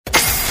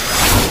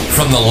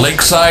from the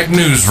Lakeside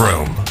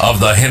Newsroom of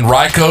the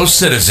Henrico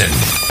Citizen,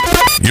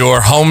 your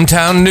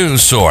hometown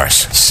news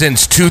source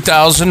since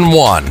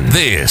 2001.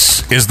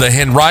 This is the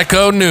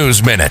Henrico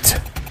News Minute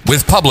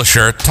with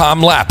publisher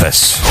Tom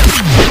Lapis.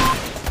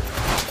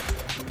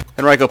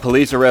 Henrico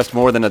police arrest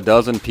more than a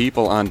dozen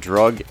people on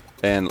drug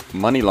and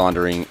money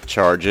laundering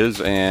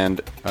charges, and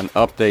an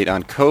update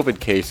on COVID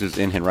cases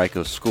in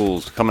Henrico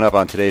schools. Coming up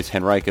on today's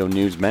Henrico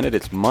News Minute,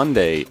 it's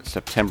Monday,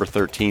 September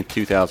 13th,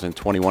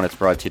 2021. It's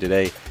brought to you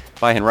today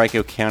by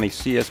Henrico County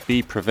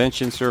CSB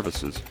Prevention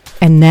Services.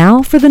 And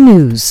now for the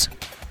news.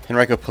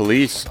 Henrico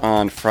police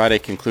on Friday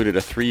concluded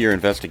a 3-year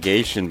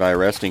investigation by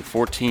arresting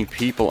 14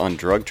 people on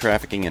drug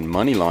trafficking and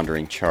money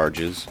laundering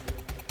charges.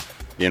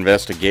 The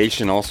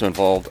investigation also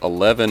involved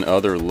 11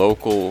 other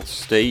local,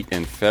 state,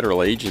 and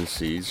federal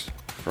agencies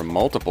from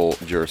multiple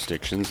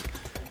jurisdictions.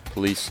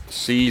 Police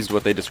seized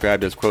what they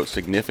described as, quote,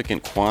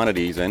 significant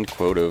quantities, end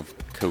quote, of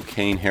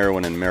cocaine,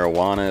 heroin, and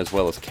marijuana, as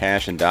well as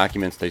cash and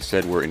documents they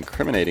said were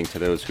incriminating to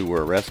those who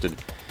were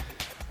arrested.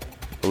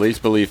 Police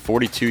believe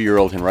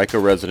 42-year-old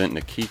Henrico resident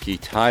Nikiki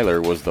Tyler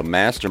was the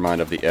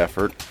mastermind of the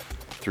effort,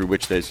 through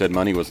which they said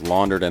money was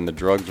laundered and the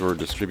drugs were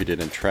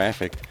distributed and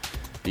trafficked.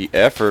 The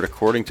effort,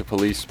 according to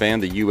police,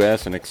 spanned the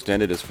U.S. and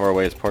extended as far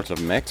away as parts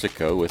of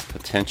Mexico, with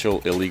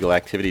potential illegal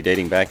activity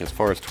dating back as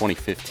far as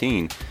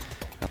 2015.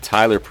 Now,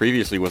 Tyler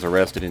previously was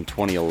arrested in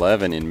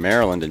 2011 in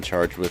Maryland and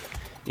charged with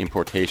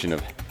importation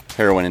of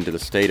heroin into the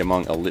state,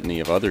 among a litany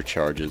of other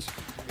charges.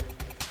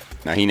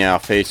 Now, he now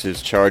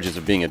faces charges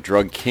of being a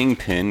drug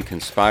kingpin,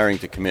 conspiring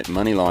to commit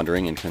money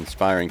laundering, and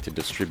conspiring to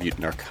distribute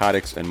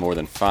narcotics and more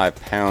than 5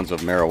 pounds of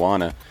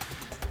marijuana.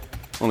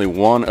 Only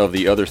one of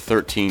the other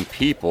 13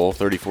 people,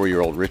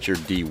 34-year-old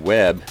Richard D.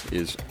 Webb,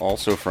 is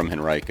also from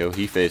Henrico.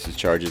 He faces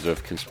charges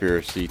of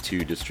conspiracy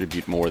to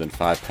distribute more than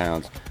 5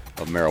 pounds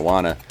of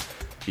marijuana.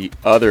 The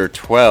other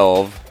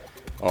 12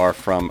 are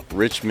from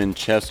Richmond,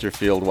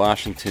 Chesterfield,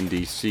 Washington,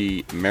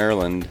 D.C.,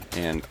 Maryland,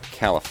 and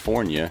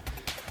California.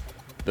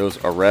 Those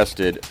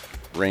arrested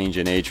range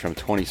in age from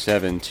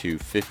 27 to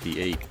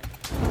 58.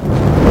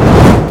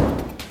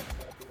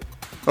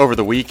 Over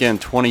the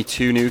weekend,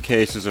 22 new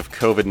cases of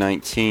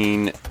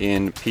COVID-19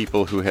 in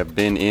people who have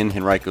been in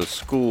Henrico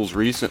schools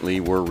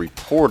recently were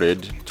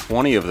reported,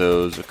 20 of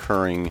those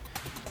occurring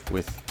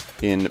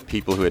within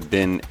people who had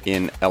been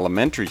in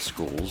elementary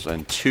schools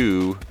and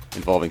 2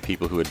 involving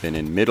people who had been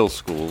in middle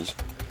schools.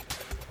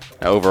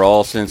 Now,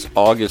 overall, since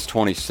August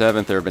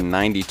 27th, there have been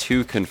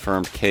 92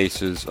 confirmed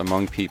cases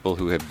among people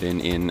who have been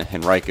in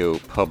Henrico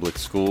public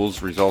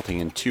schools, resulting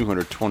in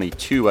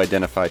 222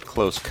 identified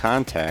close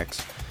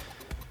contacts.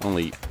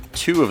 Only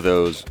 2 of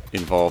those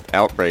involved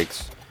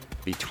outbreaks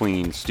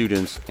between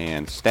students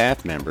and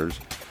staff members.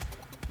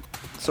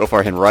 So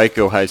far,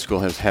 Henrico High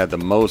School has had the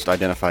most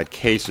identified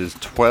cases,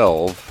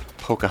 12.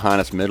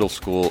 Pocahontas Middle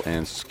School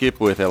and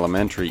Skipwith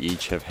Elementary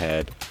each have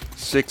had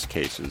 6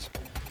 cases.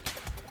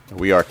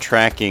 We are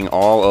tracking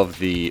all of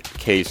the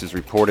cases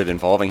reported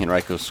involving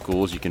Henrico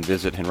schools. You can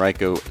visit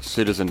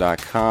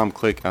henricocitizen.com,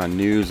 click on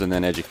News and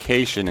then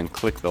Education, and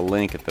click the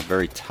link at the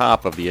very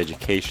top of the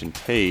Education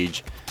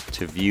page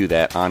to view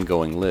that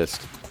ongoing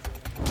list.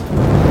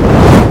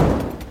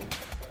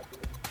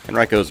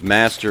 Henrico's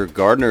Master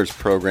Gardeners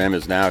program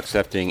is now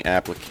accepting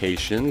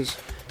applications.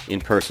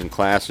 In-person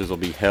classes will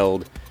be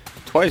held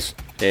twice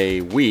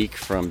a week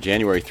from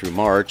January through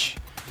March.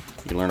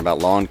 You can learn about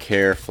lawn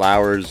care,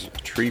 flowers,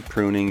 tree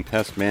pruning,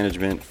 pest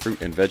management,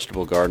 fruit and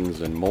vegetable gardens,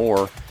 and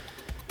more.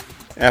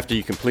 After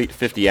you complete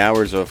 50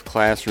 hours of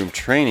classroom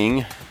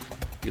training,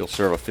 you'll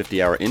serve a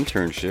 50-hour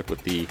internship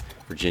with the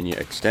Virginia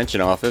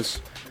Extension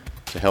Office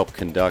to help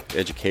conduct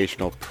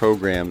educational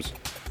programs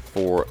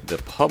for the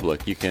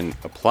public. You can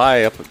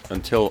apply up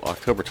until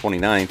October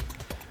 29th.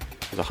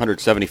 There's a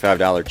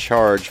 $175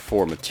 charge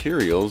for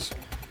materials.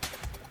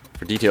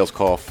 For details,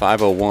 call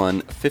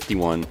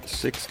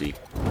 501-5160.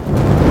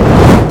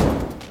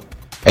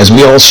 As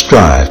we all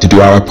strive to do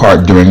our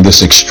part during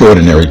this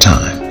extraordinary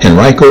time,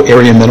 Henrico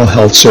Area Mental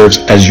Health serves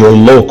as your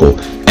local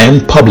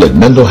and public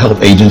mental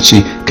health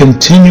agency,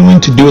 continuing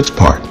to do its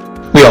part.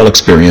 We all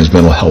experience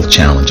mental health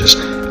challenges,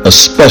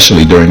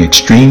 especially during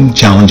extreme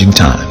challenging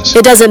times.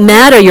 It doesn't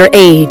matter your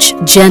age,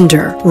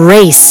 gender,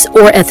 race,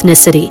 or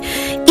ethnicity.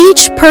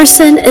 Each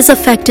person is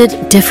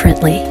affected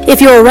differently.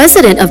 If you're a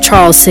resident of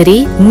Charles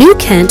City, New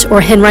Kent,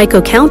 or Henrico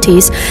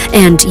counties,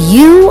 and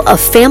you, a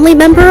family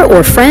member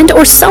or friend,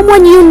 or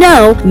someone you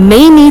know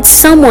may need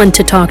someone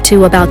to talk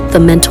to about the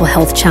mental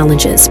health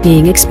challenges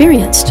being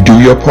experienced, do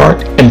your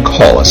part and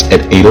call us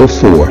at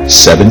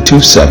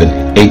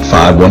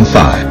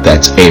 804-727-8515.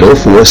 That's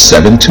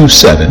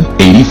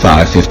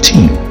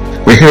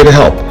 804-727-8515. We're here to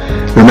help.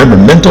 Remember,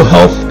 mental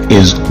health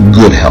is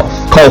good health.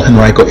 Call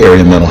Henrico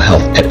Area Mental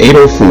Health at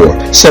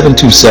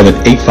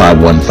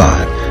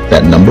 804-727-8515.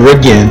 That number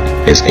again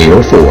is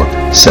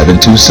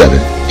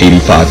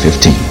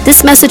 804-727-8515.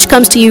 This message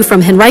comes to you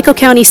from Henrico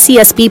County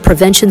CSB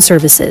Prevention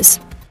Services.